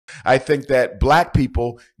I think that black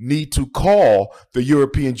people need to call the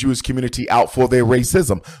European Jewish community out for their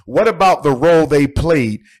racism. What about the role they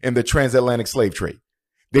played in the transatlantic slave trade?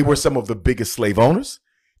 They were some of the biggest slave owners.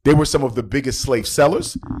 They were some of the biggest slave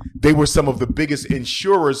sellers. They were some of the biggest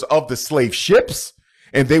insurers of the slave ships.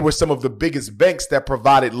 And they were some of the biggest banks that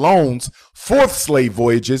provided loans for slave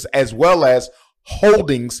voyages, as well as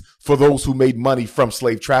holdings for those who made money from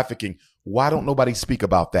slave trafficking. Why don't nobody speak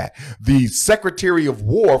about that? The Secretary of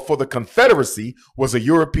War for the Confederacy was a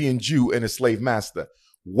European Jew and a slave master.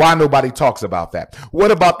 Why nobody talks about that?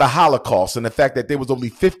 What about the Holocaust and the fact that there was only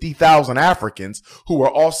 50,000 Africans who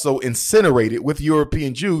were also incinerated with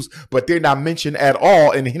European Jews, but they're not mentioned at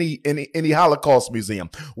all in any Holocaust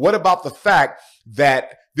museum? What about the fact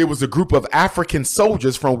that there was a group of African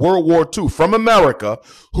soldiers from World War II, from America,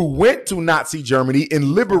 who went to Nazi Germany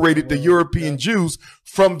and liberated the European Jews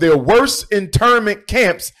from their worst internment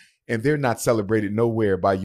camps, and they're not celebrated nowhere by